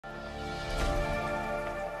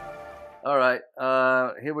All right.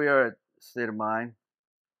 Here we are at State of Mind.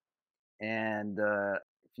 And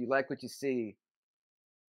if you like what you see,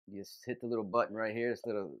 you just hit the little button right here, this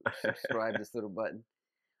little subscribe, this little button.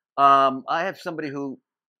 I have somebody who,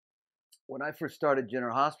 when I first started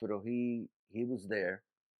General Hospital, he was there.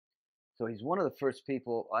 So he's one of the first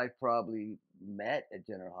people I probably met at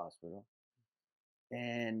General Hospital.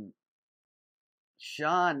 And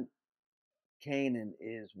Sean Kanan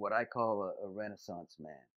is what I call a Renaissance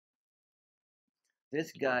man.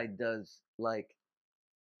 This Sure. guy does like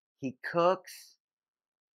he cooks,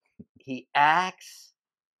 he acts,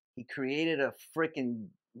 he created a freaking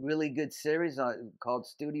really good series called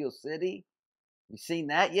Studio City. You seen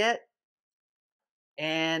that yet?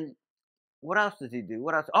 And what else does he do?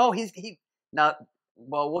 What else? Oh, he now.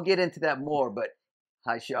 Well, we'll get into that more. But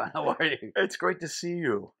hi, Sean. How are you? It's great to see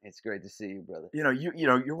you. It's great to see you, brother.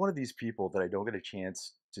 You're one of these people that I don't get a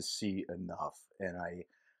chance to see enough, and I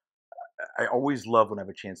always love when I have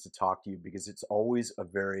a chance to talk to you because it's always a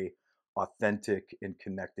very authentic and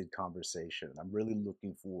connected conversation. I'm really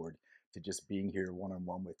looking forward to just being here one on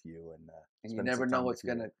one with you and And you spending never some know time with what's you.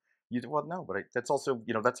 gonna. Well, no, but that's also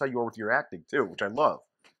that's how you are with your acting too, which I love.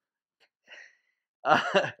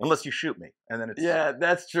 Unless you shoot me, and then it's Yeah,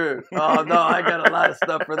 that's true. Oh no, I got a lot of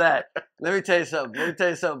stuff for that. Let me tell you something. Let me tell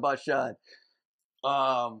you something about Sean.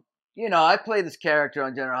 Um, I play this character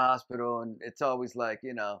on General Hospital, and it's always like,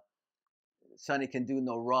 Sonny can do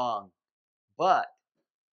no wrong. But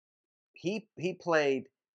he played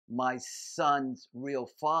my son's real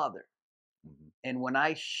father. Mhm. And when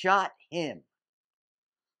I shot him,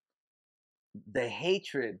 the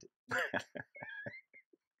hatred,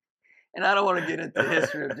 and I don't want to get into the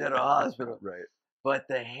history of General Hospital, Right. but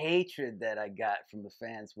the hatred that I got from the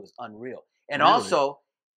fans was unreal. And Really? also,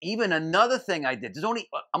 even another thing I did,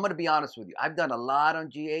 I'm going to be honest with you. I've done a lot on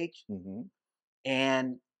GH, Hmm.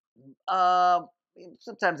 and uh,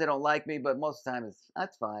 sometimes they don't like me, but most of the time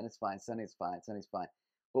that's fine. It's fine. Sonny's fine. Sonny's fine.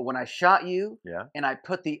 But when I shot you Yeah. and I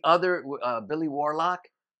put the other Billy Warlock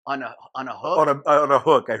on a hook, On a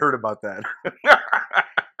hook. I heard about that.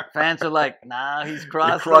 fans are like, "Nah, he's You're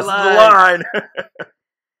crossed the crossing the line."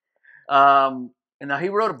 line. And now he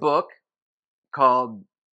wrote a book called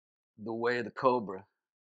 "The Way of the Cobra."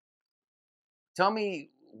 Tell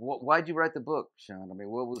me, why'd you write the book, Sean? I mean,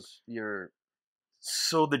 what was your?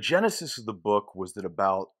 So the genesis of the book was that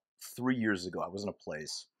about 3 years ago, I was in a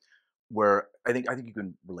place where I think you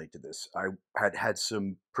can relate to this. I had had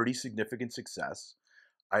some pretty significant success.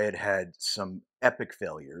 I had had some epic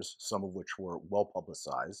failures, some of which were well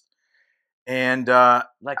publicized. And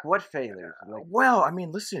Like what failures? Like well, I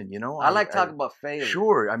mean, listen, I like talking about failures.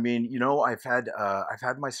 sure. I mean, I've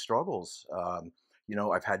had my struggles.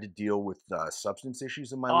 I've had to deal with substance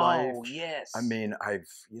issues in my life. Oh I yes, mean, I've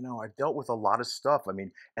dealt with a lot of stuff. I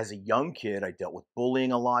mean, as a young kid, I dealt with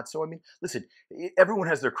bullying a lot. So I mean, listen, everyone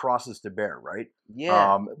has their crosses to bear, right?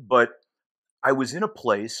 yeah. But I was in a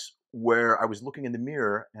place where I was looking in the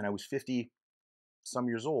mirror, and I was 50 some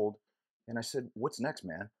years old, and I said, "What's next,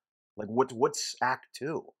 man? Like, what's Act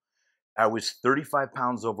Two?" I was 35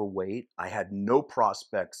 pounds overweight. I had no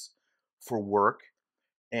prospects for work.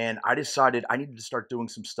 And I decided I needed to start doing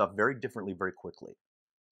some stuff very differently, very quickly.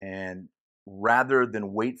 And rather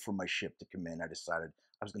than wait for my ship to come in, I decided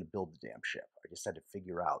I was going to build the damn ship. I just had to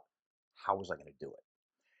figure out how was I going to do it.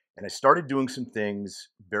 And I started doing some things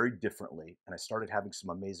very differently. And I started having some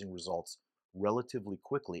amazing results relatively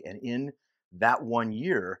quickly. And in that 1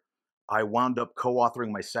 year, I wound up co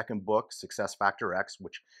authoring my second book, Success Factor X,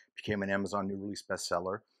 which became an Amazon new release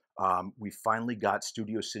bestseller. We finally got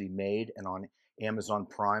Studio City made and on Amazon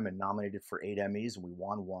Prime and nominated for 8 Emmys, and we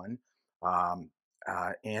won one. Um,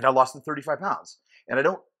 and I lost the 35 pounds. And I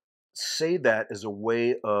don't say that as a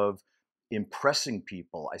way of impressing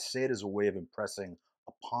people, I say it as a way of impressing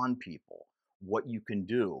upon people what you can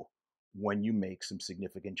do when you make some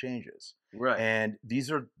significant changes. Right. And these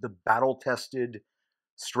are the battle tested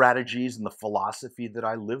strategies and the philosophy that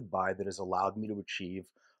I live by that has allowed me to achieve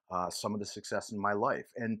some of the success in my life.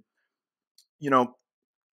 And, you know,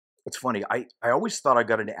 it's funny. I always thought I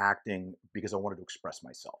got into acting because I wanted to express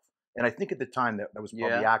myself. And I think at the time that was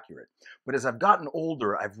probably Yeah. accurate. But as I've gotten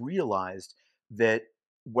older, I've realized that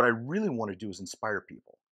what I really want to do is inspire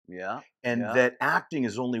people, Yeah. and Yeah. that acting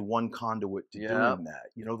is only one conduit to Yeah. doing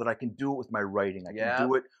that. That I can do it with my writing, I can Yeah.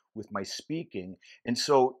 do it with my speaking. And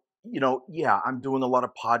so, yeah, I'm doing a lot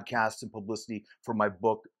of podcasts and publicity for my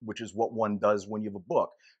book, which is what one does when you have a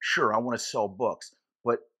book. Sure, I want to sell books,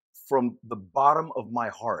 but from the bottom of my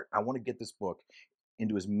heart, I want to get this book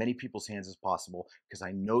into as many people's hands as possible because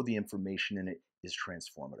I know the information in it is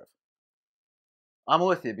transformative. I'm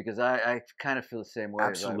with you because I kind of feel the same way,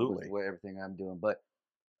 right, with Absolutely. everything I'm doing. But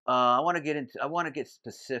I want to get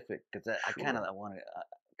specific because I kind of Sure. I want to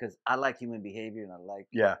because I like human behavior and I like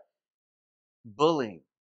Yeah. bullying.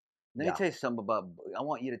 Let me Yeah. tell you something about. I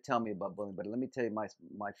want you to tell me about bullying, but let me tell you my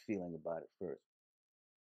feeling about it first.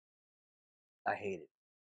 I hate it,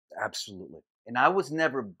 Absolutely. and I was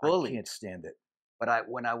never I bullied. can't stand it. But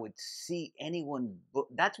when I would see anyone,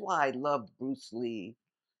 that's why I loved Bruce Lee,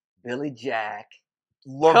 Billy Jack.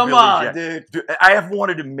 Love Come Billy on, Jack. dude, Dude, I have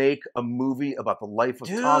wanted to make a movie about the life of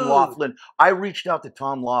Tom dude. Laughlin. I reached out to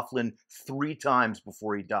Tom Laughlin 3 times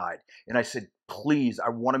before he died, and I said, "Please, I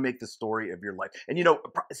wanna make the story of your life." And,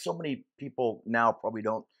 so many people now probably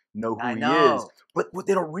don't know who I he is, know. but what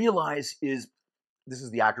they don't realize is this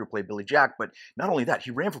is the actor who played Billy Jack, but not only that,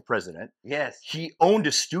 he ran for president. Yes, He owned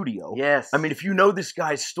a studio. I yes, mean, if you know this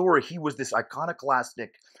guy's story, he was this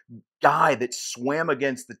iconoclastic guy that swam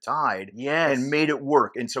against the tide and yes, made it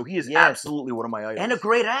work. And so he is yes, absolutely one of my and a idols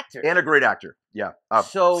great actor. and a great actor. Yeah.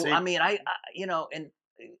 So I See, mean, and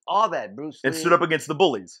all that Bruce and stood up Lee against the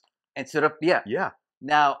bullies. and sort of yeah. Yeah.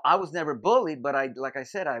 Now I was never bullied, but like I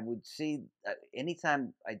said, I would see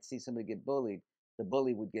anytime I'd see somebody get bullied, the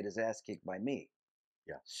bully would get his ass kicked by me.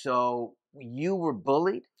 Yeah. So you were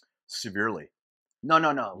bullied? Severely. No,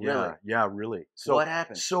 no, no, Yeah. really. Yeah. Really. So, What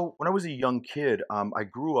happened? so when I was a young kid, I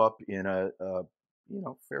grew up in a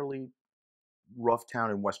fairly rough town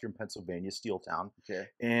in Western Pennsylvania, Steel Town, Okay.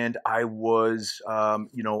 and I was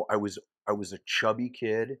a chubby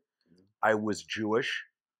kid. I was Jewish,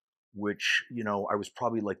 which I was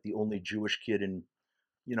probably like the only Jewish kid in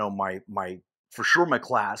my for sure my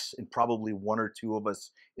class, and probably one or two of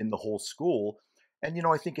us in the whole school. And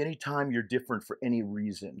I think anytime you're different for any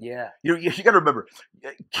reason, Yeah, you got to remember,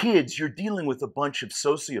 kids, you're dealing with a bunch of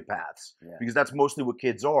sociopaths, yeah. because that's mostly what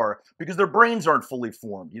kids are, because their brains aren't fully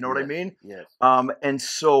formed. You know what I Yes, mean? yes. And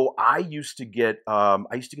so I used to get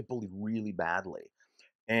bullied really badly,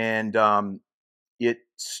 and it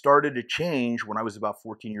started to change when I was about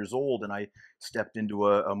 14 years old, and I stepped into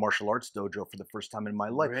a martial arts dojo for the first time in my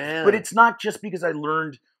life. But Really? it's not just because I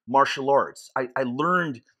learned martial arts. I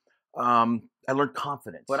learned But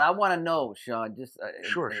confidence. I want to know, Sean,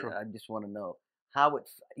 Sure, sure. I just want to know how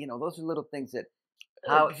those are little things that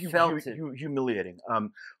how it felt to Humiliating.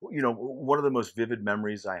 One of the most vivid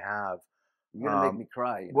memories I have. you're gonna make Um, me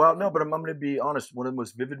cry, well, if no, you but do I'm this. going to be honest. One of the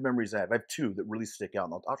most vivid memories I have. I have two that really stick out,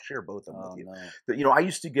 and I'll share both of them with Oh you. no. That I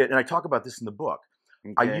used to get, and I talk about this in the book.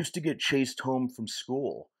 I Okay. used to get chased home from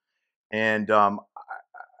school, and I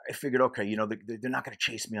figured, okay, they're not going to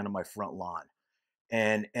chase me onto my front lawn,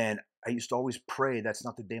 and I used to always pray that's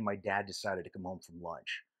not the day my dad decided to come home from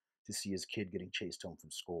lunch to see his kid getting chased home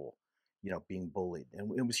from school, being bullied,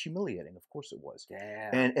 and it was humiliating. Of course, it was,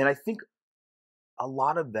 Damn. and I think a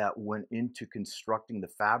lot of that went into constructing the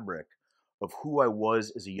fabric of who I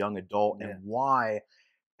was as a young adult, Yeah. and why,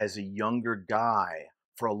 as a younger guy,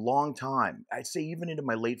 for a long time, I'd say even into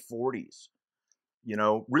my late 40s,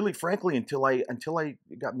 really frankly, until I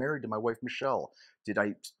got married to my wife Michelle, did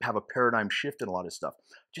I have a paradigm shift in a lot of stuff.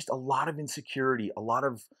 Just a lot of insecurity, a lot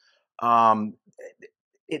of um,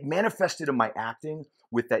 it manifested in my acting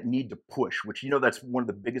with that need to push, which that's one of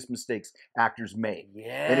the biggest mistakes actors make.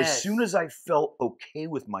 And as soon Yes. as I felt okay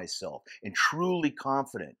with myself and truly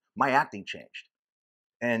confident, my acting changed.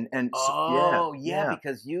 And so, yeah, Oh yeah, yeah.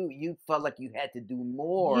 because you felt like you had to do Yeah,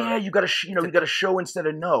 more you to got to show instead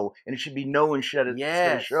of no, and it should be no instead of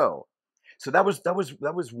yes. show. So that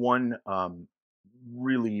was one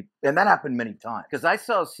really, and that happened many Because times. I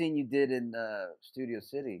saw a scene you did in Studio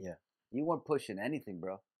City. Yeah, You weren't pushing anything,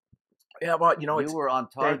 bro. yeah. Well, You it's were on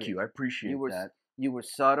thank target. you. I You appreciate were that. you were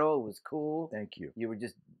subtle. It was cool. Thank you. You were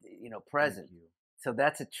just Thank present. you. So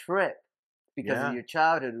that's a trip because of Yeah, your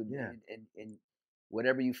childhood yeah. and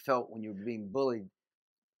whatever you felt when you were being bullied.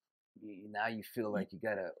 Now you feel Y- like you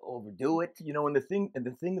gotta overdo it. and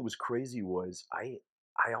the thing that was crazy was I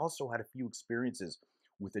also had a few experiences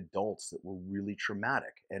with adults that were really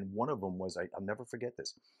traumatic, and one of them was I'll never forget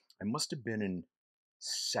this. I must have been in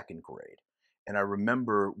second grade. And I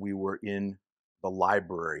remember we were in the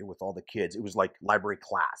library with all the kids. It was like library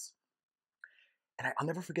class. And I'll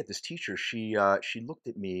never forget this teacher. She looked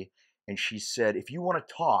at me and she said, "If you want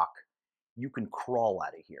to talk, you can crawl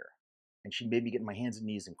out of here." And she made me get on my hands and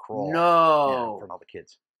knees and crawl. Yeah, in No. front of all the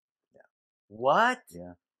kids. Yeah, What?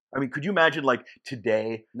 yeah. I mean, could you imagine like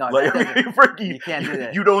today? No, Like, that I doesn't. mean, Frankie, You can't do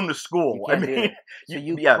that. you'd own the You school. I can't do mean, that. So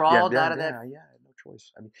you yeah, yeah, crawled yeah, out of that. yeah, yeah. I had no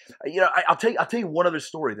choice. I mean, I'll tell you one other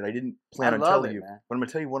story that I didn't I plan on love telling it, you, man. but I'm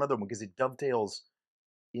gonna tell you one other one because it dovetails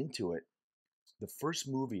into it. The first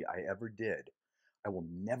movie I ever did, I will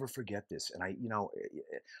never forget this, and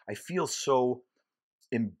I feel so.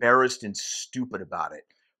 embarrassed and stupid about it.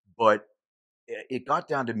 But it got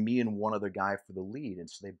down to me and one other guy for the lead, and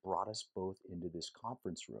so they brought us both into this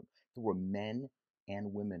conference room. There were men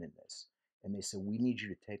and women in this, and they said, "We need you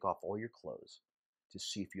to take off all your clothes to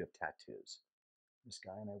see if you have tattoos." This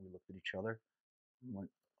guy and I, we looked at each other and went,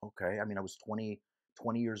 "Okay." I mean, I was 20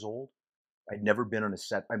 years old. I'd never been on a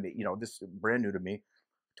set. I mean, this is brand new to me.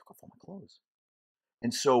 I took off all my clothes,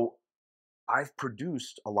 and so I've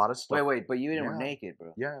produced a lot of stuff. Wait, but you were Yeah, naked,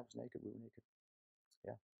 bro. yeah, I was naked. We were naked.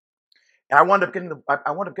 Yeah. And I wound up getting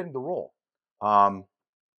the role.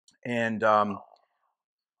 And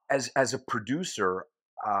as a producer,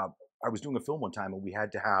 I was doing a film one time, and we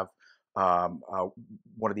had to have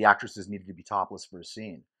one of the actresses needed to be topless for a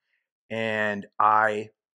scene, and I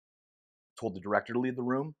told the director to leave the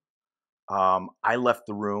room. I left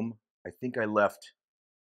the room. I think I left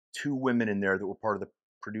two women in there that were part of the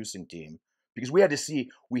producing team because we had to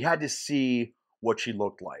see what she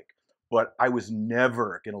looked like. But I was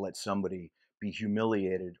never going to let somebody be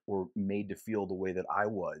humiliated or made to feel the way that I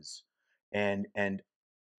was. And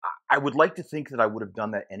I would like to think that I would have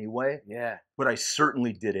done that anyway, Yeah. but I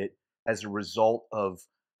certainly did it as a result of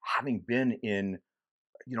having been in,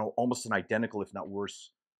 almost an identical, if not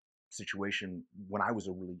worse, situation when I was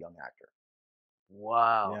a really young actor.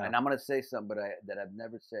 Wow. Yeah. And I'm gonna say something, that I've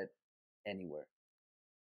never said anywhere,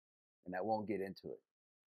 and I won't get into it.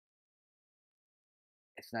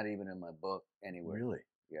 It's not even in my book anywhere. Really?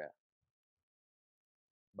 Yeah.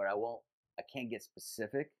 But I won't. I can't get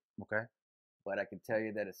specific, Okay. but I can tell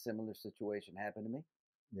you that a similar situation happened to me,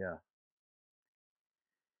 Yeah.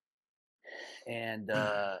 and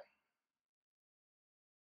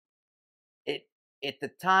it at the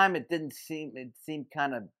time it seemed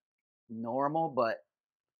kind of normal, but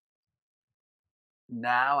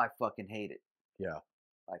now I fucking hate it. Yeah.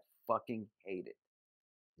 I fucking hate it.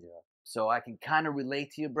 Yeah. So I can kind of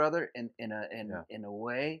relate to you, brother, in Yeah. a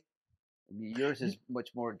way. I mean, yours is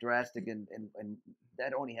much more drastic, and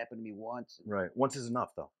that only happened to me once. Right. Once is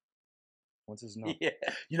enough, though. Once is enough. Yeah.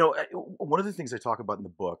 One of the things I talk about in the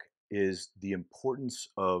book is the importance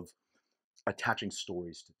of attaching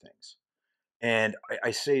stories to things. And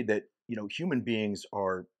I say that, human beings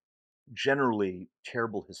are generally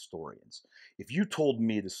terrible historians. If you told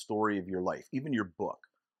me the story of your life, even your book,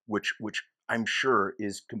 which I'm sure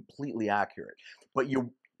is completely accurate, but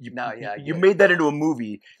No, yeah, I you get it. made that into a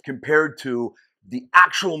movie compared to the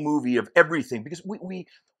actual movie of everything, because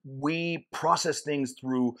we process things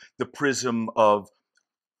through the prism of,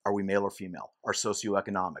 are we male or female? Our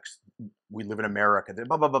socioeconomics. We live in America.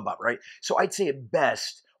 Blah, blah, blah, blah, right? So I'd say at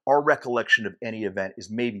best, our recollection of any event is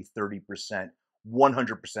maybe 30%,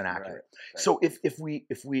 100% accurate. Right. So if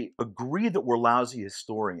we agree that we're lousy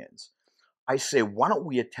historians, I say, why don't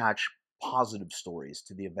we attach positive stories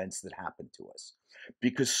to the events that happen to us?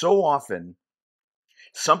 Because so often,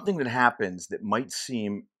 something that happens that might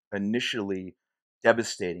seem initially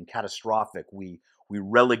devastating, catastrophic, we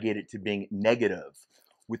relegate it to being negative.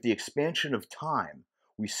 With the expansion of time,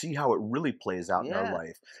 we see how it really plays out in our Yeah.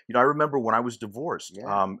 life. I remember when I was divorced,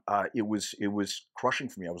 Yeah. it was crushing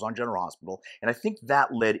for me. I was on General Hospital, and I think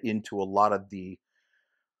that led into a lot of the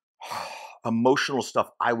emotional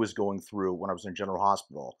stuff I was going through when I was in General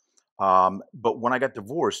Hospital. But when I got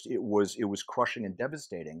divorced, it was crushing and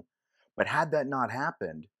devastating. But had that not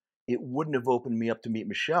happened, it wouldn't have opened me up to meet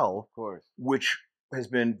Michelle, Of course. which has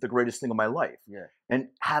been the greatest thing of my life. Yeah. And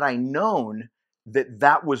had I known that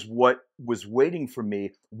that was what was waiting for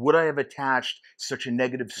me, would I have attached such a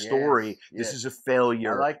negative story? Yes. This is a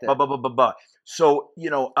failure. I like that. Blah blah blah blah blah. So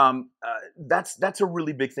that's a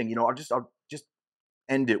really big thing. I'll just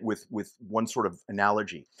end it with one sort of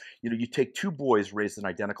analogy. You take two boys raised in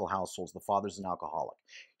identical households. The father's an alcoholic.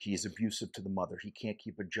 He is abusive to the mother. He can't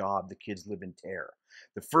keep a job. The kids live in terror.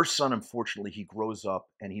 The first son, unfortunately, he grows up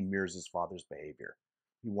and he mirrors his father's behavior.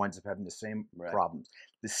 He winds up having the same problems.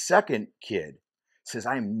 The second kid says,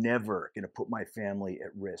 I am never going to put my family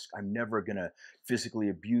at risk. I'm never going to physically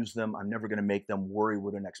abuse them. I'm never going to make them worry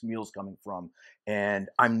where their next meal is coming from. And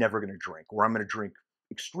I'm never going to drink, or I'm going to drink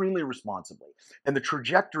extremely responsibly. And the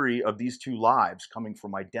trajectory of these two lives, coming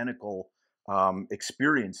from identical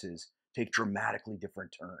experiences, take dramatically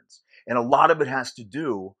different turns. And a lot of it has to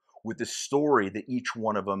do with the story that each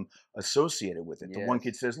one of them associated with it. Yes. The one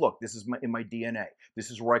kid says, look, this is in my DNA.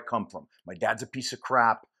 This is where I come from. My dad's a piece of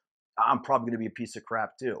crap. I'm probably going to be a piece of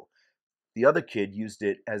crap too. The other kid used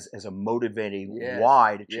it as a motivating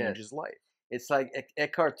why to change his life. It's like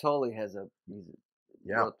Eckhart Tolle has wrote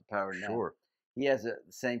The Power of Now. Sure. He has the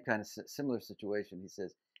same kind of similar situation. He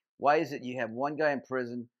says, why is it you have one guy in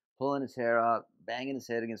prison pulling his hair out, banging his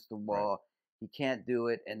head against the wall? he can't do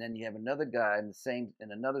it, and then you have another guy in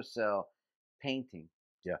another cell painting.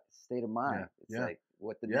 Yeah. State of mind. Yeah. It's Yeah. like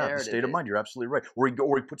what the Yeah, the narrative state of is. mind. You're absolutely right.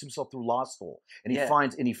 Or he puts himself through law school, and Yeah.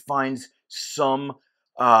 he finds some,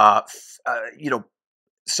 you know,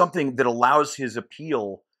 something that allows his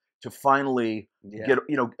appeal to finally Yeah. get,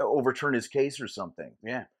 overturn his case or something.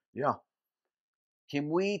 Yeah. Yeah. Can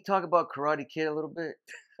we talk about Karate Kid a little bit?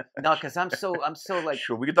 No, because I'm so like,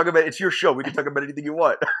 Sure. We can talk about it's your show. We can talk about anything you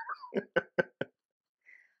want.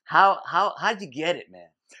 how'd you get it, man?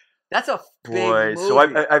 That's a big Boy, so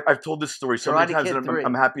movie. I've told this story so many Karate times, Kid and 3.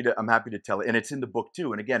 I'm happy to tell it, and it's in the book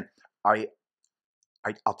too. And again, I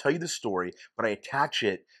I'll tell you the story, but I attach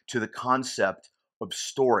it to the concept of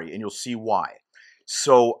story, and you'll see why.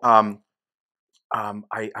 So, I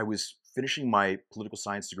was finishing my political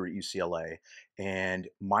science degree at UCLA, and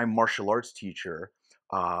my martial arts teacher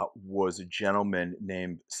was a gentleman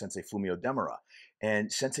named Sensei Fumio Demura.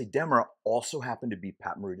 And Sensei Demura also happened to be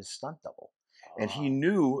Pat Morita's stunt double. And he Oh.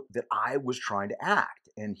 knew that I was trying to act.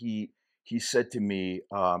 And he said to me,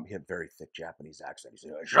 he had a very thick Japanese accent. He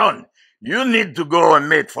said, "Sean, you need to go and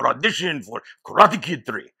meet for audition for Karate Kid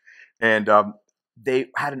 3." And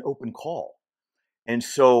they had an open call. And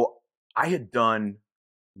so I had done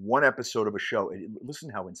one episode of a show. And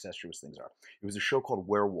listen how incestuous things are. It was a show called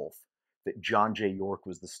Werewolf that John J. York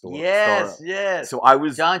was the star Yes, of. yes. So I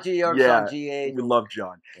was, John G. York's yeah, on GA. we love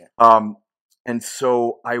John. Yeah. And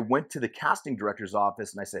so I went to the casting director's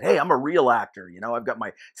office and I said, "Hey, I'm a real actor. I've got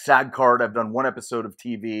my SAG card. I've done one episode of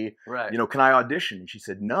TV. Right. Can I audition?" And she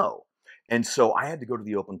said, "No." And so I had to go to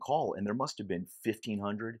the open call, and there must have been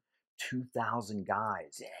 1,500, 2,000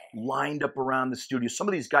 guys lined up around the studio. Some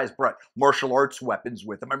of these guys brought martial arts weapons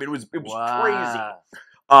with them. I mean, it was crazy.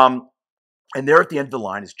 Wow. And there at the end of the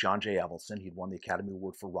line is John J. Avildsen. He'd won the Academy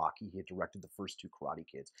Award for Rocky. He had directed the first two Karate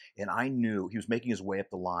Kids. And I knew he was making his way up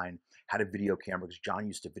the line, had a video camera because John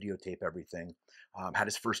used to videotape everything, had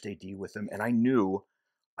his first AD with him. And I knew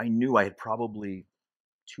I had probably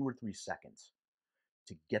 2 or 3 seconds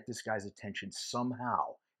to get this guy's attention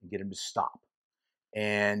somehow and get him to stop.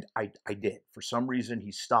 And I did. For some reason,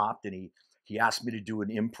 he stopped and he asked me to do an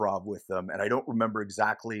improv with him. And I don't remember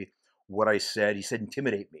exactly what I said. He said,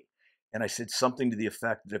 "Intimidate me." And I said something to the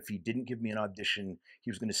effect that if he didn't give me an audition,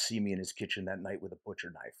 he was going to see me in his kitchen that night with a butcher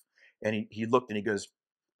knife. And he looked and he goes,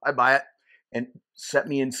 "I buy it," and set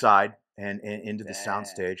me inside and into the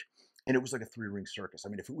soundstage. And it was like a 3-ring circus. I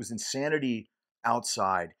mean, if it was insanity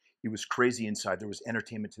outside, it was crazy inside. There was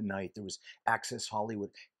Entertainment Tonight. There was Access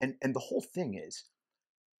Hollywood. And the whole thing is,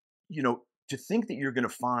 to think that you're going to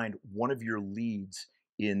find one of your leads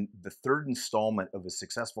in the third installment of a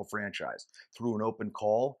successful franchise through an open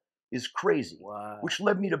call is crazy. Wow. Which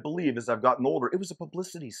led me to believe, as I've gotten older, it was a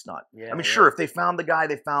publicity stunt. Yeah, I mean, sure, if they found the guy,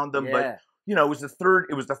 they found them, but it was the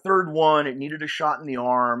third one. It needed a shot in the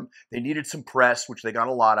arm. They needed some press, which they got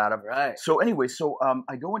a lot out of. Right. So anyway,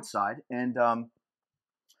 I go inside and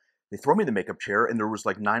they throw me in the makeup chair, and there was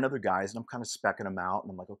like 9 other guys, and I'm kind of specking them out,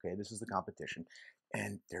 and I'm like, okay, this is the competition.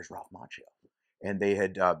 And there's Ralph Macchio. And they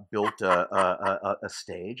had built a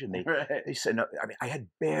stage, and they said, no, I mean, I had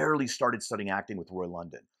barely started studying acting with Roy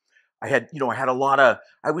London. I had a lot of,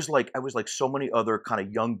 I was like so many other kind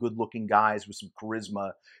of young, good-looking guys with some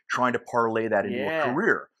charisma trying to parlay that into a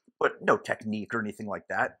career, but no technique or anything like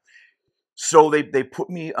that. So they put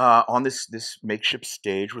me on this makeshift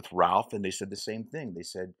stage with Ralph, and they said the same thing. They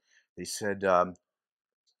said,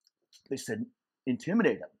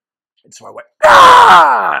 "Intimidate him." And so I went,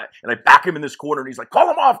 "Ah!" And I back him in this corner, and he's like, "Call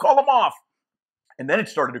him off, call him off." And then it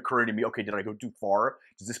started occurring to me, okay, did I go too far?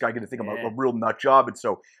 Is this guy going to think I'm a real nut job? And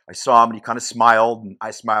so I saw him, and he kind of smiled, and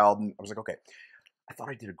I smiled, and I was like, okay, I thought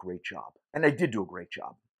I did a great job. And I did do a great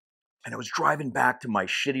job. And I was driving back to my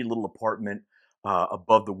shitty little apartment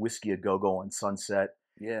above the Whiskey A Go-Go on Sunset.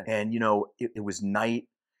 Yeah. And, it was night,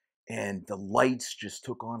 and the lights just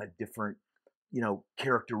took on a different,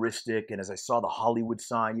 characteristic. And as I saw the Hollywood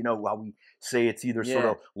sign, while we say it's either sort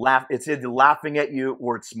of it's either laughing at you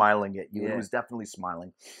or it's smiling at you. It was definitely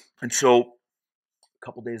smiling. And so a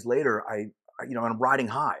couple days later, I'm riding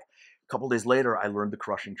high. A couple days later, I learned the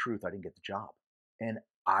crushing truth. I didn't get the job. And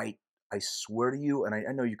I swear to you, and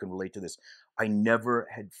I know you can relate to this, I never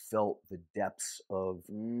had felt the depths of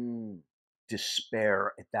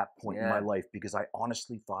despair at that point in my life, because I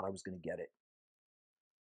honestly thought I was going to get it.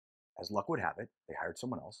 As luck would have it, they hired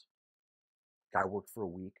someone else. Guy worked for a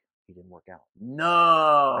week. He didn't work out. No.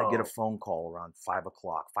 I get a phone call around 5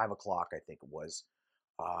 o'clock. 5 o'clock, I think it was.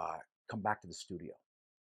 Come back to the studio.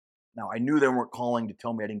 Now, I knew they weren't calling to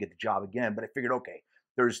tell me I didn't get the job again, but I figured, okay,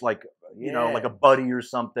 there's like, like a buddy or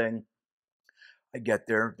something. I get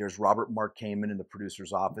there. There's Robert Mark Kamen in the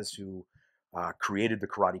producer's office, who created the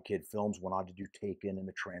Karate Kid films, went on to do Taken and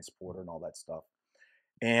The Transporter and all that stuff.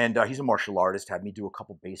 And he's a martial artist, had me do a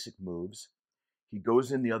couple basic moves. He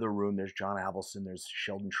goes in the other room. There's John Avildsen. There's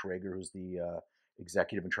Sheldon Schrager, who's the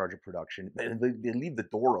executive in charge of production. And they leave the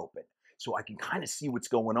door open so I can kind of see what's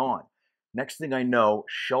going on. Next thing I know,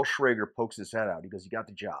 Shel Schrager pokes his head out. He goes, "You got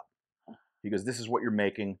the job." He goes, "This is what you're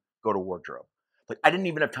making. Go to wardrobe." Like, I didn't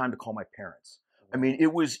even have time to call my parents. I mean, it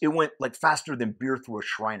went like faster than beer through a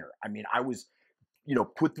Shriner. I mean, I was,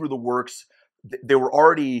 put through the works. They were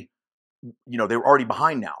already, they were already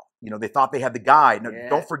behind now. They thought they had the guy. Now,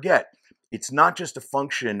 don't forget, it's not just a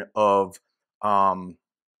function of, rehearsal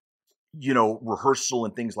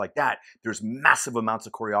and things like that. There's massive amounts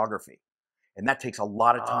of choreography, and that takes a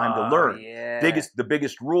lot of time to learn. The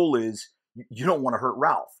biggest rule is you don't want to hurt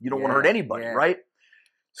Ralph. You don't want to hurt anybody, right?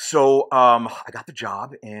 So I got the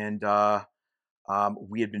job, and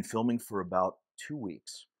we had been filming for about 2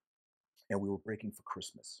 weeks, and we were breaking for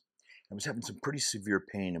Christmas. I was having some pretty severe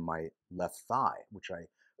pain in my left thigh, which I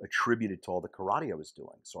attributed to all the karate I was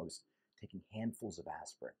doing. So I was taking handfuls of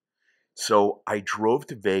aspirin. So I drove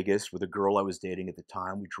to Vegas with a girl I was dating at the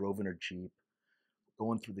time. We drove in her Jeep,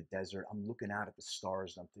 going through the desert. I'm looking out at the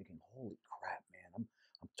stars, and I'm thinking, holy crap, man,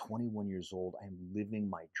 I'm 21 years old. I'm living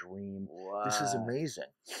my dream. Wow. This is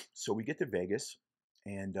amazing. So we get to Vegas,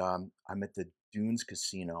 and I'm at the Dunes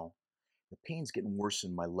Casino. The pain's getting worse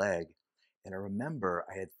in my leg. And I remember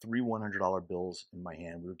I had 3 $100 bills in my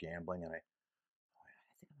hand. We were gambling, and I think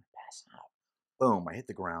I'm going to pass out. Boom, I hit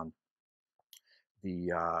the ground.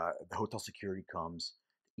 The hotel security comes.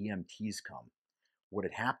 EMTs come. What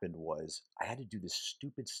had happened was I had to do this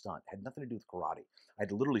stupid stunt. It had nothing to do with karate. I had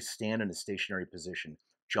to literally stand in a stationary position,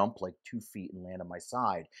 jump like 2 feet, and land on my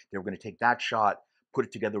side. They were going to take that shot, put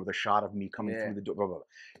it together with a shot of me coming through the door. Blah, blah, blah.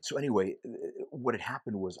 So anyway, what had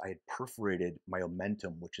happened was I had perforated my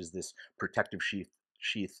omentum, which is this protective sheath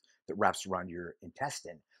that wraps around your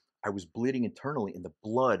intestine. I was bleeding internally, and the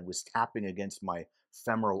blood was tapping against my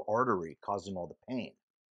femoral artery, causing all the pain.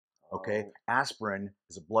 Okay, aspirin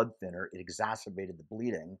is a blood thinner. It exacerbated the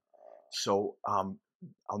bleeding. So I'll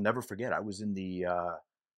never forget. I was in the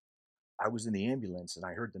ambulance, and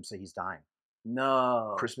I heard them say he's dying.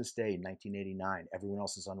 No. Christmas Day, 1989. Everyone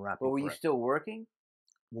else is unwrapping. But were you still working?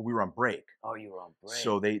 Well, we were on break. Oh, you were on break.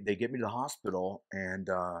 So they get me to the hospital, and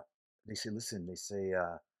they say, "Listen," they say,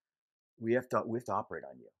 we have to operate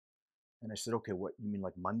on you." And I said, "Okay, what, you mean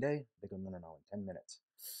like Monday?" They go, no, in 10 minutes.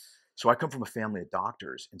 So I come from a family of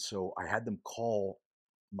doctors, and so I had them call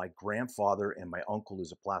my grandfather and my uncle,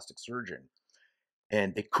 who's a plastic surgeon,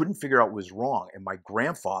 and they couldn't figure out what was wrong. And my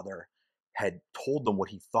grandfather had told them what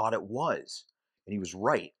he thought it was, and he was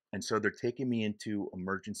right. And so they're taking me into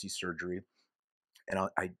emergency surgery, and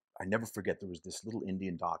I never forget, there was this little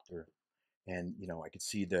Indian doctor, and I could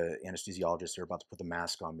see the anesthesiologist. They're about to put the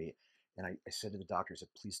mask on me, and I said to the doctor, I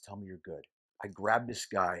said, "Please tell me you're good." I grabbed this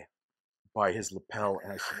guy by his lapel,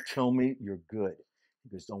 and I said, "Tell me you're good." He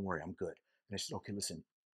goes, "Don't worry, I'm good." And I said, "Okay, listen,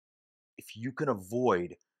 if you can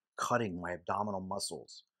avoid cutting my abdominal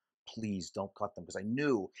muscles, please don't cut them." Because I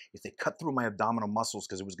knew if they cut through my abdominal muscles,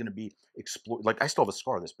 because it was going to be explode. Like, I still have a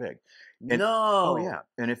scar this big. And, oh No. yeah.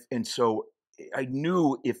 And so I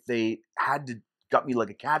knew if they had to gut me like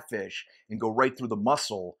a catfish and go right through the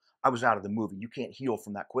muscle, I was out of the movie. You can't heal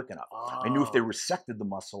from that quick enough. I knew if they resected the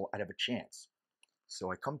muscle, I'd have a chance.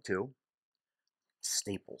 So I come to,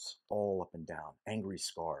 staples all up and down, angry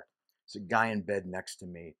scar. There's a guy in bed next to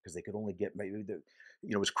me because they could only get maybe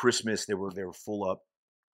it was Christmas. They were full up,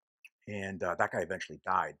 and that guy eventually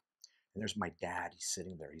died. And there's my dad. He's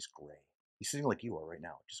sitting there. He's gray. He's sitting like you are right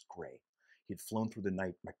now, just gray. He had flown through the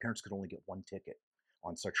night. My parents could only get one ticket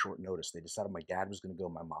on such short notice. They decided my dad was going to go.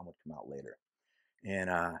 My mom would come out later. And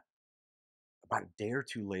about a day or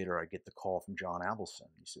two later, I get the call from John Avildsen.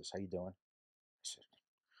 He says, "How you doing?" I said,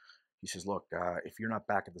 He says, "Look, if you're not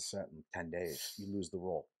back at the set in 10 days, you lose the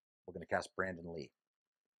role. We're going to cast Brandon Lee."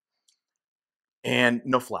 And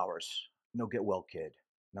no flowers, no get well kid,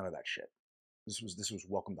 none of that shit. This was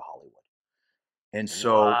Welcome to Hollywood. And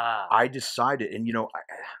so I decided, and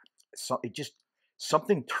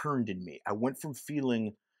something turned in me. I went from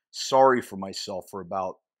feeling sorry for myself for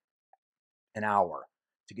about an hour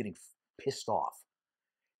to getting pissed off.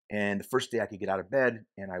 And the first day I could get out of bed,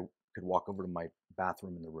 and I could walk over to my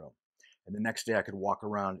bathroom in the room. And the next day I could walk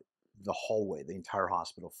around the hallway, the entire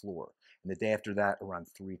hospital floor. And the day after that, around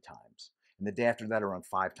 3 times. And the day after that, around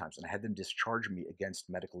 5 times. And I had them discharge me against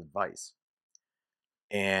medical advice.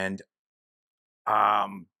 And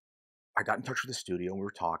I got in touch with the studio, and we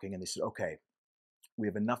were talking, and they said, "Okay, we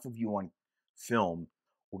have enough of you on film.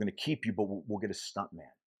 We're going to keep you, but we'll get a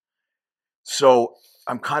stuntman." So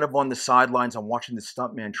I'm kind of on the sidelines. I'm watching the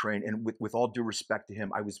stuntman train, and with all due respect to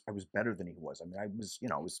him, I was better than he was. I mean, I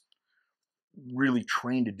was really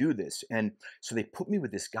trained to do this. And so they put me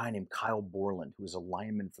with this guy named Kyle Borland, who was a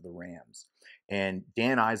lineman for the Rams, and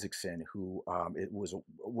Dan Isaacson, who it was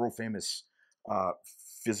a world famous uh,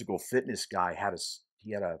 physical fitness guy,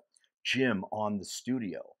 he had a gym on the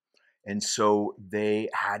studio, and so they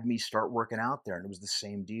had me start working out there, and it was the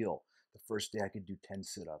same deal. The first day I could do 10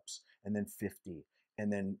 sit-ups, and then 50,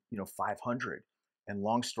 and then 500. And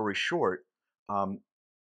long story short, um,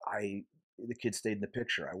 I the kid stayed in the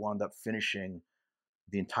picture. I wound up finishing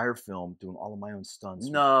the entire film doing all of my own stunts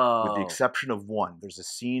with the No. exception of one. There's a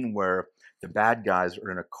scene where the bad guys are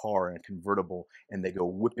in a car in a convertible and they go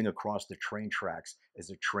whipping across the train tracks as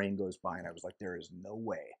the train goes by, and I was like, there is no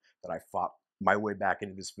way that I fought my way back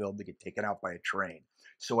into this film to get taken out by a train.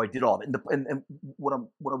 So I did all of it. And what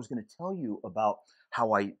I was going to tell you about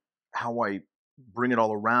how I bring it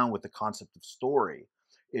all around with the concept of story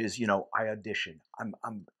is, I audition.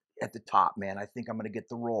 I'm at the top, man. I think I'm going to get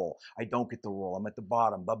the role. I don't get the role. I'm at the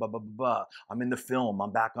bottom. Blah, blah, blah, blah, blah. I'm in the film.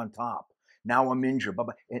 I'm back on top. Now I'm injured. Blah,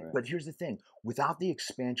 blah. Right. But here's the thing. Without the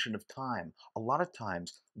expansion of time, a lot of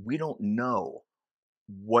times we don't know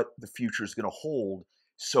what the future is going to hold.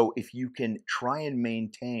 So if you can try and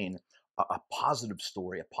maintain a positive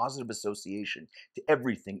story, a positive association to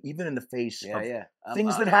everything, even in the face of Yeah.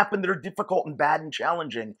 things that happen that are difficult and bad and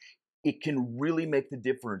challenging, it can really make the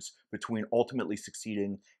difference between ultimately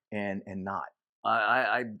succeeding and not.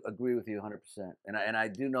 I agree with you 100%, and I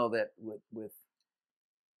do know that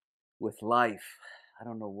with life, I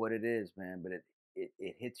don't know what it is, man, but it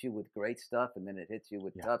hits you with great stuff, and then it hits you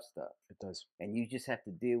with Yeah, tough stuff, it does. and you just have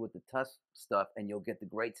to deal with the tough stuff, and you'll get the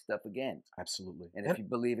great stuff again. Absolutely. And if you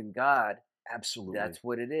believe in God, Absolutely. that's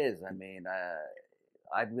what it is. I mean,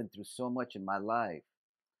 I've been through so much in my life.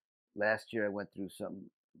 Last year, I went through something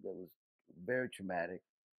that was very traumatic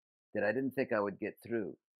that I didn't think I would get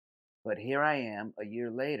through. But here I am, a year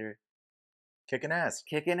later, Kicking ass.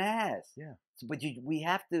 kicking ass. Yeah. But we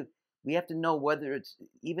have to know whether it's,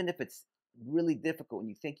 even if it's really difficult and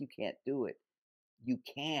you think you can't do it, you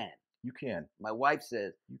can. You can. My wife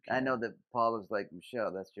says, You I can. know that Paula's like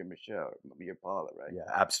Michelle. That's your Michelle, your Paula, right? Yeah,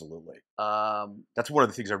 absolutely. Um, That's one of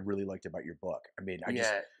the things I really liked about your book. I mean,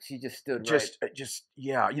 yeah, she just stood right.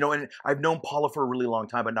 Yeah, and I've known Paula for a really long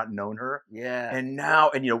time, but not known her. Yeah, And now,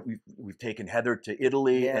 and we've taken Heather to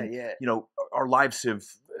Italy, yeah, and yeah. our lives have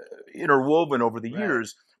interwoven over the Right.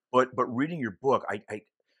 years. But reading your book, the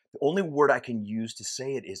only word I can use to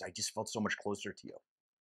say it is I just felt so much closer to you.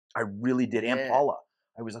 I really did, and Yeah. Paula.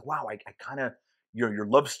 I was like, wow, I kind of your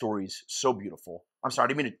love story's so beautiful. I'm sorry, I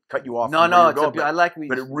didn't mean to cut you off. No, from where no, you're it's a. going, I like we.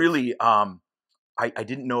 but it really I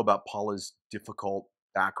didn't know about Paula's difficult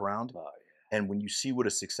background. Oh, And when you see what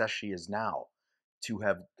a success she is now,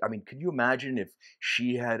 I mean, could you imagine if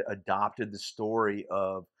she had adopted the story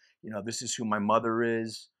of, this is who my mother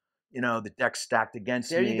is, the deck's stacked against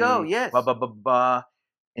there you go. me, Yes, blah, blah, blah, blah.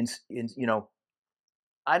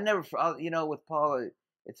 I never. With Paula,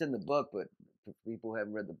 it's in the book, but for people who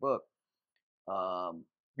haven't read the book, um,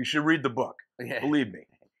 You should read the book. yeah, Believe me.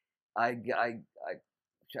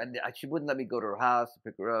 she wouldn't let me go to her house to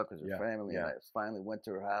pick her up because her Yeah, family, and yeah. I finally went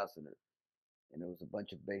to her house, and it was a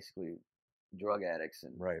bunch of basically drug addicts,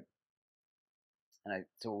 Right.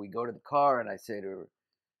 so we go to the car, and I say to her,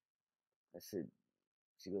 I said,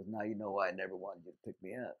 she goes, now you know why I never wanted you to pick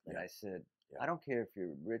me up, and Yeah. I said, Yeah. I don't care if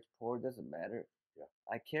you're rich, poor, doesn't matter. Yeah.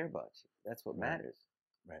 I care about you. That's what Right. matters.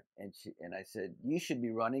 Right. And I said, you should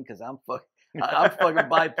be running because I'm fucking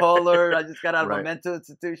bipolar. I just got out of a Right. mental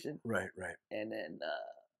institution. Right. Right. And then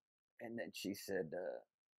she said, I don't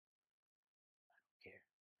care.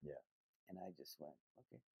 Yeah. And I just went,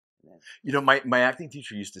 okay. And then, My acting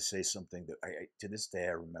teacher used to say something that I to this day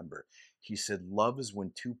I remember. He said, "Love is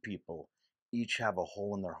when two people each have a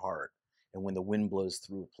hole in their heart, and when the wind blows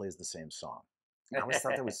through, it plays the same song." I always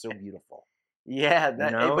thought that was so beautiful. yeah,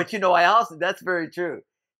 but I also, that's very true.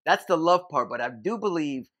 That's the love part. But I do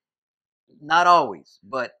believe, not always,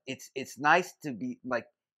 but it's nice to be like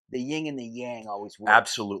the yin and the yang always works.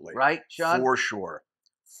 Absolutely. Right, Sean? For sure.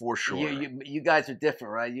 For sure. You guys are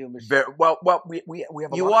different, right? You and Michelle. Very, well, we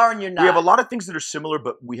have a You lot are of, and you're we have a not. lot of things that are similar,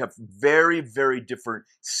 but we have very, very different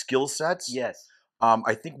skill sets. Yes.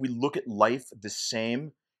 I think we look at life the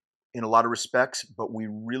same in a lot of respects, but we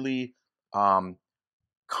really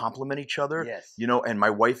complement each other. Yes. And my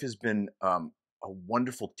wife has been a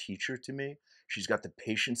wonderful teacher to me. She's got the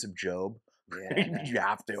patience of Job. Yeah. You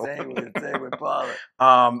have to. Same with Paula.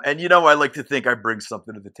 And I like to think I bring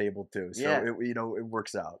something to the table too. So Yeah. it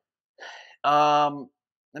works out.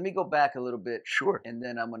 let me go back a little bit, Sure. and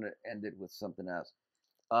then I'm gonna end it with something else.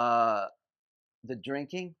 The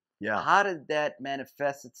drinking. Yeah. How did that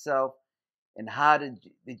manifest itself? And how did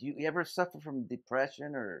you ever suffer from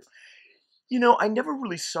depression or? I never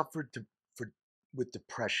really suffered with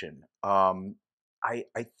depression. I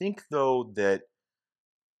think though that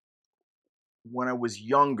when I was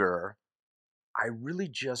younger, I really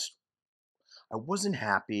just I wasn't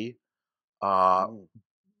happy. Uh, Mm,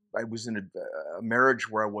 I was in a marriage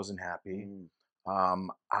where I wasn't happy. mm,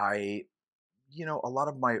 I a lot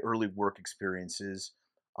of my early work experiences,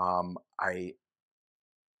 I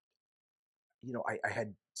I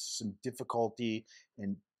had some difficulty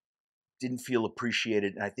and didn't feel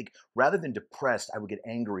appreciated. And I think rather than depressed, I would get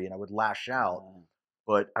angry and I would lash out. uh,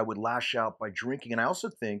 But I would lash out by drinking. And I also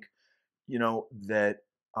think, that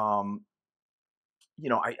um,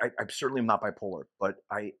 I certainly am not bipolar, but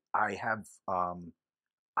I have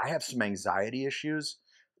some anxiety issues.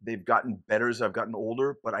 They've gotten better as I've gotten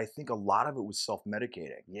older, but I think a lot of it was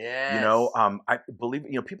self-medicating. yes. I believe,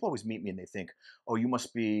 people always meet me and they think, "Oh, you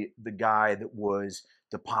must be the guy that was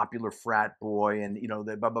the popular frat boy and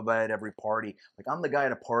the blah blah blah at every party." Like I'm the guy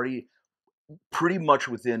at a party. Pretty much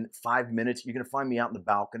within 5 minutes, you're gonna find me out in the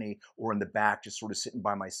balcony or in the back, just sort of sitting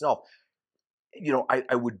by myself.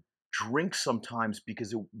 I would drink sometimes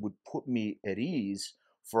because it would put me at ease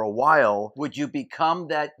for a while. Would you become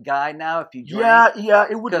that guy now if you drank? Yeah, yeah,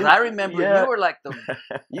 it would. Because I remember Yeah, you were like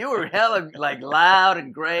you were hella like loud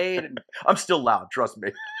and great, and I'm still loud. Trust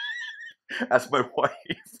me. That's my wife.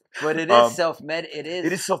 but it is Um, self-med. it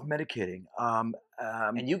is self-medicating.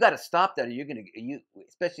 And you got to stop that, or you're gonna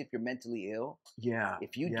especially if you're mentally ill. Yeah,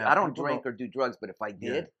 If you, yeah. I don't People drink don't. or do drugs, but if I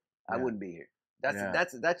Yeah, did, I yeah, wouldn't be here. That's yeah.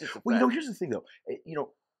 that's just a Well, fact. here's the thing though.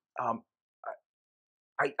 Um,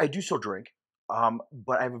 I do still drink,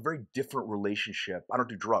 but I have a very different relationship. I don't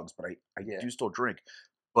do drugs, but I Yeah, do still drink.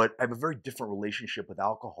 But I have a very different relationship with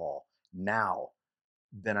alcohol now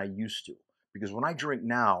than I used to. Because when I drink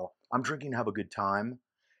now, I'm drinking to have a good time,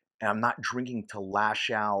 and I'm not drinking to lash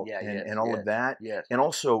out yeah, and yes, all of yes, that. yes. And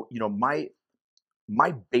also,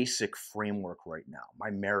 my basic framework right now,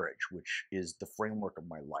 my marriage, which is the framework of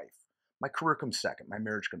my life. My career comes second, my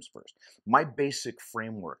marriage comes first. My basic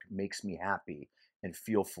framework makes me happy and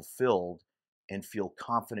feel fulfilled and feel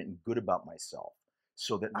confident and good about myself.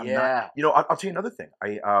 So that I'm not, Yeah. I'll tell you another thing.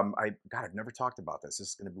 God, I've never talked about this. This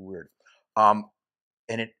is going to be weird. Um,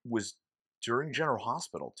 and it was during General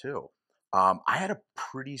Hospital too. I had a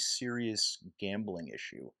pretty serious gambling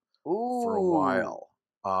issue for a Ooh, while.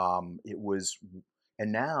 It was,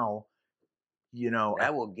 and now, I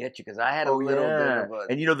that will get you because I had a oh little bit yeah, of a.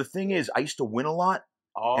 and the thing is, I used to win a lot,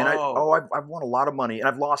 and Oh, I've won a lot of money, and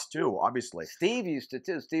I've lost too, obviously. Steve used to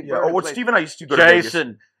too. Steve Yeah. Oh, Burton well, plays Steve and I used to go to Vegas.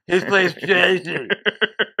 Jason. His plays Jason.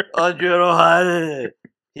 On General Holiday.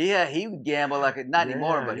 He would gamble like not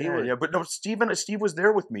anymore, Yeah, but he yeah, would. yeah. But no, Steve was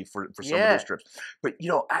there with me for some of those Yeah, trips. But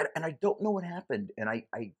I don't know what happened, and I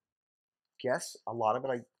guess a lot of it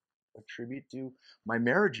I attribute to my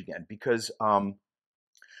marriage again because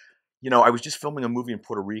I was just filming a movie in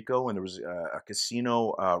Puerto Rico, and there was a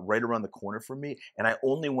casino right around the corner from me, and I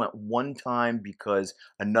only went one time because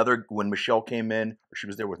when Michelle came in, or she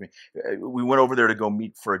was there with me, we went over there to go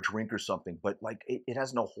meet for a drink or something. But like, it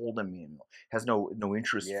has no hold on me anymore. It has no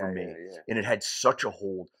interest for yeah, yeah, me, yeah. and it had such a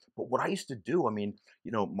hold. But what I used to do, I mean,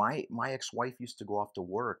 my ex-wife used to go off to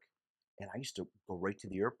work, and I used to go right to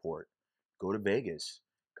the airport, go to Vegas,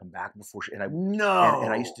 come back before she, and I used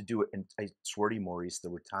No. to do it, and I swear to you, Maurice, there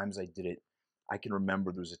were times I did it. I can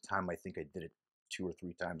remember there was a time I think I did it 2 or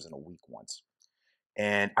 3 times in a week once,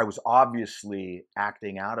 and I was obviously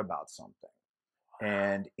acting out about something.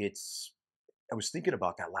 And I was thinking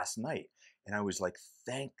about that last night, and I was like,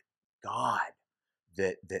 thank God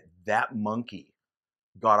that monkey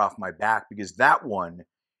got off my back, because that one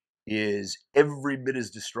is every bit as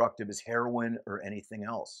destructive as heroin or anything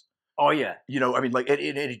else. Oh yeah. I mean, like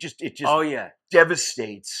it just Oh yeah.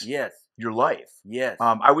 devastates Yes. your life. Yes.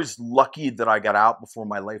 I was lucky that I got out before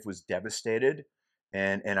my life was devastated,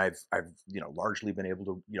 and I've largely been able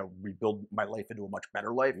to rebuild my life into a much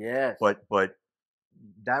better life. Yes. But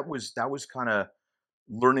that was kind of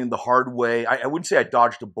learning the hard way. I wouldn't say I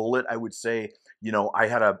dodged a bullet. I would say I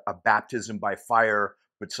had a baptism by fire,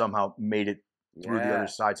 but somehow made it through the other Yeah.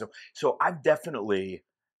 side. So I've definitely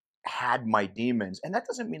had my demons, and that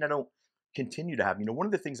doesn't mean I don't continue to have. One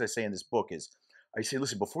of the things I say in this book is, I say,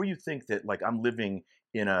 listen, before you think that like I'm living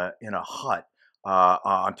in a hut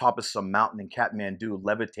on top of some mountain in Kathmandu,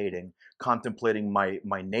 levitating, contemplating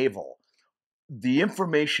my navel. The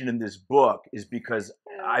information in this book is because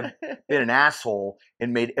I've been an asshole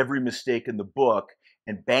and made every mistake in the book,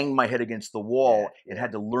 and banged my head against the wall and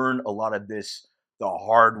had to learn a lot of this the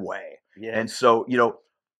hard way. And so,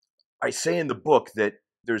 I say in the book that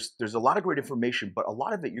there's a lot of great information, but a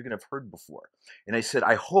lot of it you're going to have heard before. And I said,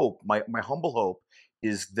 I hope, my humble hope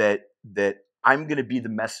is that I'm going to be the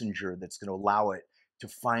messenger that's going to allow it to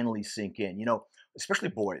finally sink in. Especially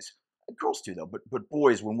boys. Girls too, though, but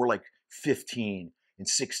boys, when we're like 15 and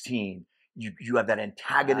 16, you have that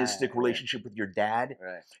antagonistic relationship with your dad.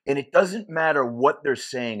 Right. And it doesn't matter what they're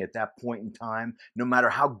saying at that point in time, no matter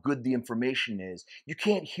how good the information is. You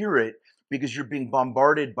can't hear it because you're being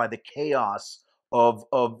bombarded by the chaos of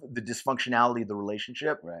the dysfunctionality of the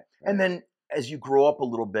relationship. Right. And then as you grow up a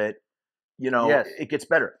little bit, Yes. it gets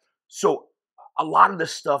better. So a lot of the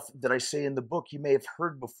stuff that I say in the book, you may have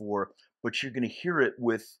heard before, but you're going to hear it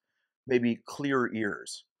with maybe clearer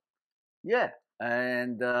ears. Yeah.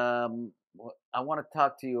 And I want to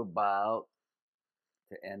talk to you about,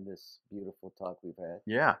 to end this beautiful talk we've had.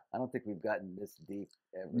 Yeah. I don't think we've gotten this deep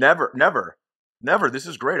ever. Never. This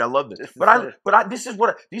is great. I love this. These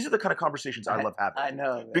are the kind of conversations I love having. I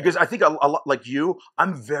know. Man. Because I think a lot like you,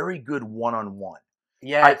 I'm very good one-on-one.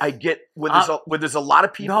 Yes. I get when there's a lot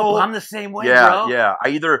of people. No, I'm the same way, yeah, bro. Yeah. I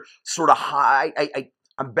either sort of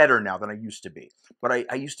I'm better now than I used to be. But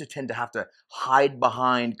I used to tend to have to hide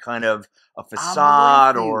behind kind of a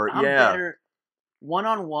facade I'm better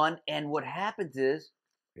one-on-one. And what happens is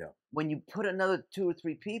when you put another 2 or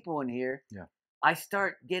 3 people in here, I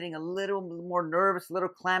start getting a little more nervous, a little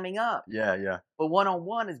clamming up. Yeah. But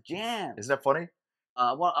one-on-one is jam. Isn't that funny?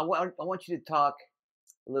 I want you to talk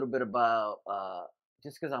a little bit about,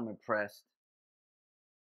 just because I'm impressed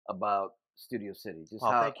about Studio City, just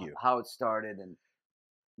how it started, and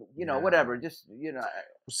whatever. Just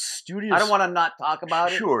Studio. I don't want to not talk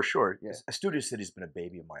about it. Sure. Yeah. Studio City's been a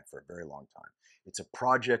baby of mine for a very long time. It's a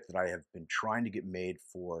project that I have been trying to get made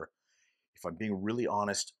for, if I'm being really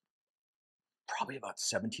honest, probably about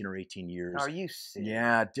 17 or 18 years. Are you serious?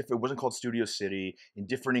 Yeah, different. It wasn't called Studio City, in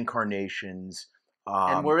different incarnations.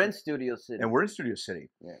 And we're in Studio City.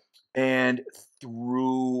 Yeah. And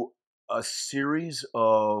through a series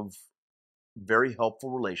of very helpful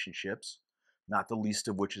relationships, not the least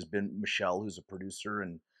of which has been Michelle, who's a producer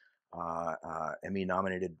and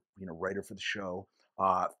Emmy-nominated writer for the show,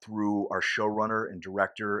 through our showrunner and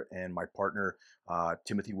director and my partner,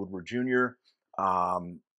 Timothy Woodward Jr.,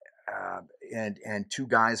 and 2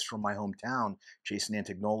 guys from my hometown, Jason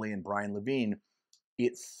Antignoli and Brian Levine,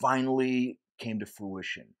 it finally came to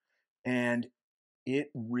fruition. And it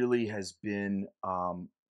really has been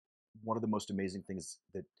one of the most amazing things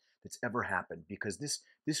that's ever happened, because this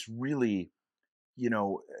really,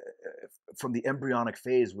 from the embryonic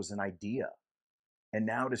phase was an idea. And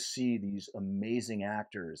now to see these amazing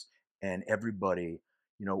actors and everybody,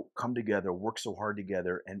 come together, work so hard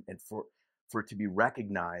together, and for it to be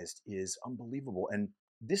recognized is unbelievable. And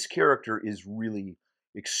this character is really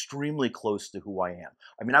extremely close to who I am.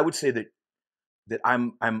 I mean, I would say that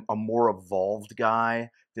I'm a more evolved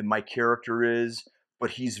guy than my character is,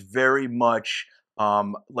 but he's very much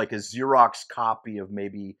like a Xerox copy of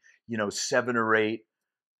maybe 7 or 8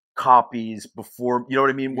 copies before, you know what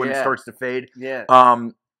I mean, when it starts to fade. Yeah.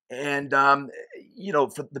 For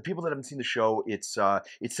the people that haven't seen the show, it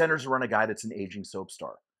centers around a guy that's an aging soap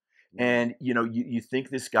star. And you think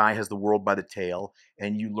this guy has the world by the tail,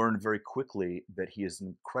 and you learn very quickly that he is an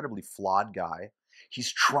incredibly flawed guy.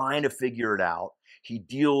 He's trying to figure it out. He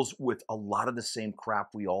deals with a lot of the same crap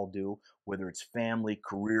we all do, whether it's family,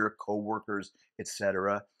 career, coworkers,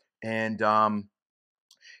 etc. And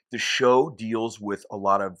the show deals with a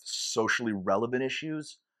lot of socially relevant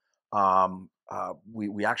issues.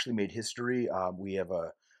 We actually made history. We have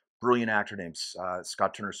a brilliant actor named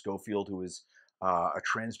Scott Turner Schofield, who is a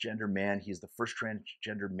transgender man. He's the first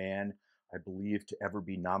transgender man, I believe, to ever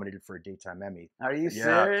be nominated for a daytime Emmy. Are you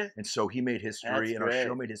serious? And so he made history, That's and great. our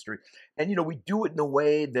show made history. And we do it in a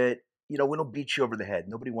way that we don't beat you over the head.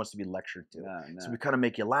 Nobody wants to be lectured to. No. So we kind of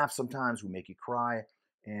make you laugh sometimes. We make you cry,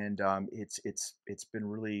 and it's been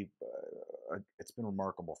really it's been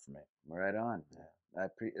remarkable for me. Right on. Yeah.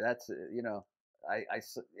 That's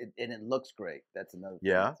and it looks great. That's another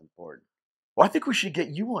thing that's important. Well, I think we should get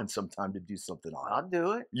you on sometime to do something on it. I'll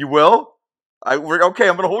do it. You will? Okay,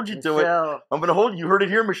 I'm going to hold you to it. Michelle. I'm going to hold you. You heard it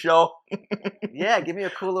here, Michelle. Yeah, give me a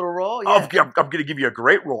cool little role. Yeah. Yeah. I'm going to give you a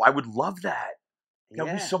great role. I would love that. That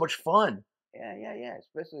would be so much fun. Yeah.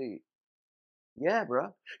 Especially,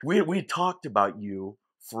 bro. We talked about you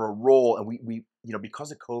for a role, and we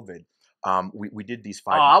because of COVID, we did these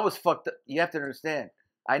 5. Oh, I was fucked up. You have to understand.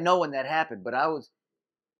 I know when that happened, but I was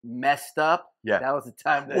messed up, Yeah. that was the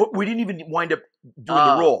time that. Well, we didn't even wind up doing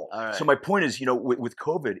the role. All right. So my point is, with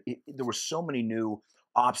COVID, there were so many new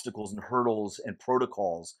obstacles and hurdles and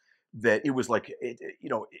protocols that it was like, it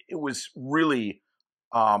was really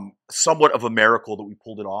somewhat of a miracle that we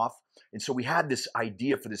pulled it off. And so we had this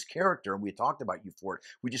idea for this character, and we had talked about you for it.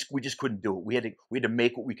 We just couldn't do it. We had to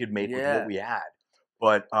make what we could make with what we had.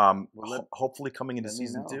 But hopefully, coming into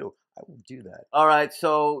season 2, I will do that. All right.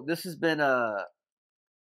 So this has been an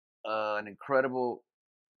incredible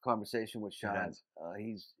conversation with Sean.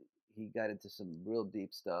 He got into some real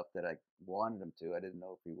deep stuff that I wanted him to. I didn't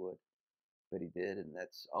know if he would, but he did, and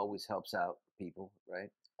that's always helps out people, right?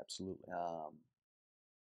 Absolutely.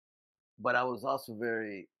 But I was also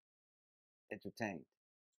very entertained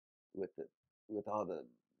with all the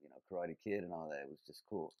Karate Kid and all that. It was just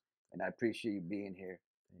cool, and I appreciate you being here.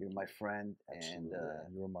 You're my friend, Absolutely.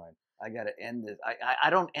 And you're mine. I got to end this. I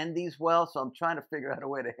don't end these well, so I'm trying to figure out a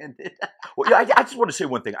way to end it. Well, yeah, I just want to say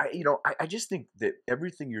one thing. I just think that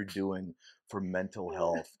everything you're doing for mental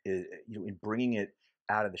health is, in bringing it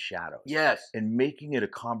out of the shadows. Yes. And making it a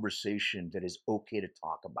conversation that is okay to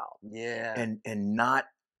talk about. Yeah. And not,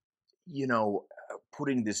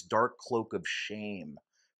 putting this dark cloak of shame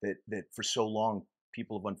that for so long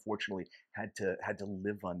people have unfortunately had to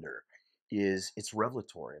live under. It's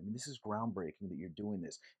revelatory. I mean, this is groundbreaking that you're doing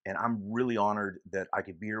this, and I'm really honored that I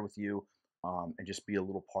could be here with you, and just be a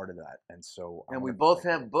little part of that. And so, and we both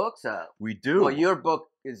have books out. We do. Well, your book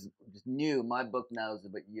is new. My book now is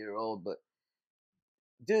about a year old, but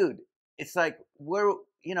dude, it's like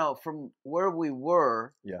from where we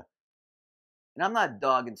were. Yeah. And I'm not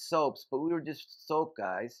dogging soaps, but we were just soap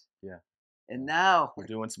guys. Yeah. And now we're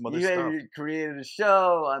doing some other stuff. You created a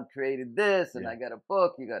show. I'm creating this, and I got a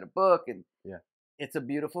book. You got a book, and it's a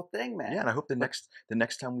beautiful thing, man. Yeah, and I hope the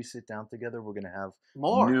next time we sit down together, we're gonna have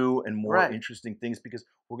more new and more interesting things, because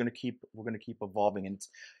we're gonna keep evolving. And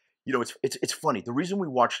it's funny. The reason we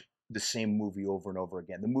watch the same movie over and over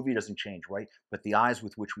again, the movie doesn't change, right? But the eyes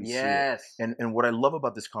with which we see it. And what I love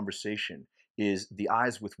about this conversation is the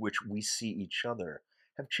eyes with which we see each other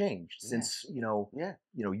have changed since you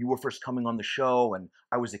were first coming on the show, and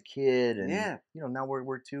I was a kid, and now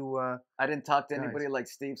we're two. I didn't talk to anybody like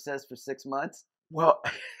Steve says for 6 months. Well,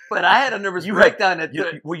 but I had a nervous breakdown at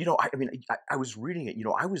I was reading it.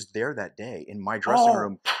 I was there that day in my dressing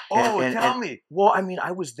room. Tell me. Well,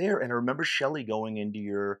 I was there, and I remember Shelley going into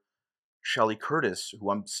your Shelley Curtis,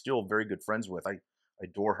 who I'm still very good friends with. I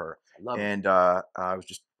adore her. I love her. And I was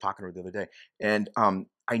just talking to her the other day, and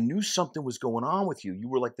I knew something was going on with you. You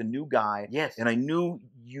were like the new guy. Yes. And I knew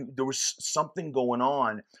there was something going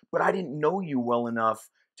on, but I didn't know you well enough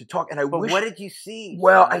to talk. And what did you see?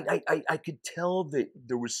 Well, I could tell that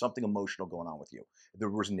there was something emotional going on with you. There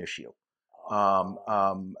was an issue.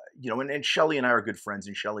 And Shelley and I are good friends,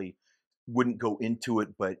 and Shelley wouldn't go into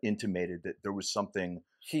it, but intimated that there was something.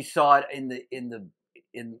 She saw it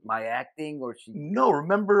in my acting, or she? No,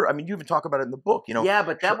 remember? I mean, you even talk about it in the book. Yeah,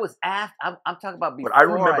 but that was after. I'm talking about before.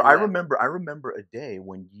 But I remember a day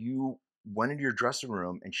when you went into your dressing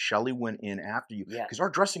room and Shelley went in after you. Yeah. Because our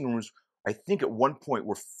dressing rooms, I think, at one point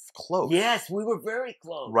were close. Yes, we were very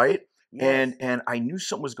close. Right. Yes. And I knew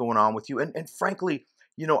something was going on with you. And frankly,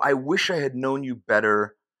 I wish I had known you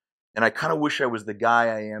better. And I kind of wish I was the guy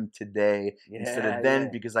I am today instead of then,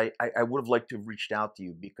 because I would have liked to have reached out to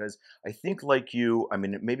you, because I think, like you, I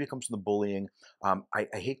mean, maybe it comes from the bullying. I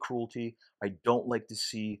hate cruelty. I don't like to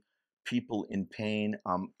see people in pain.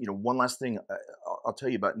 One last thing I'll tell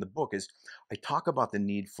you about in the book is I talk about the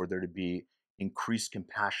need for there to be increased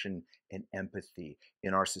compassion and empathy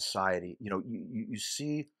in our society. You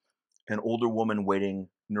see an older woman waiting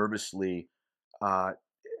nervously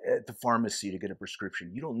at the pharmacy to get a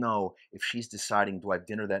prescription. You don't know if she's deciding, do I have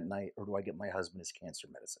dinner that night, or do I get my husband his cancer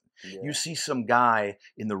medicine? Yeah. You see some guy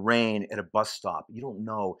in the rain at a bus stop. You don't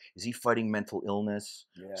know, is he fighting mental illness,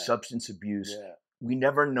 substance abuse? Yeah. We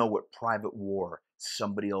never know what private war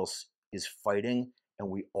somebody else is fighting, and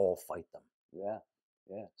we all fight them. Yeah,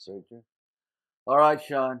 so true. All right,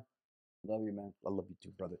 Sean. Love you, man. I love you too,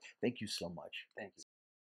 brother. Thank you so much. Thank you.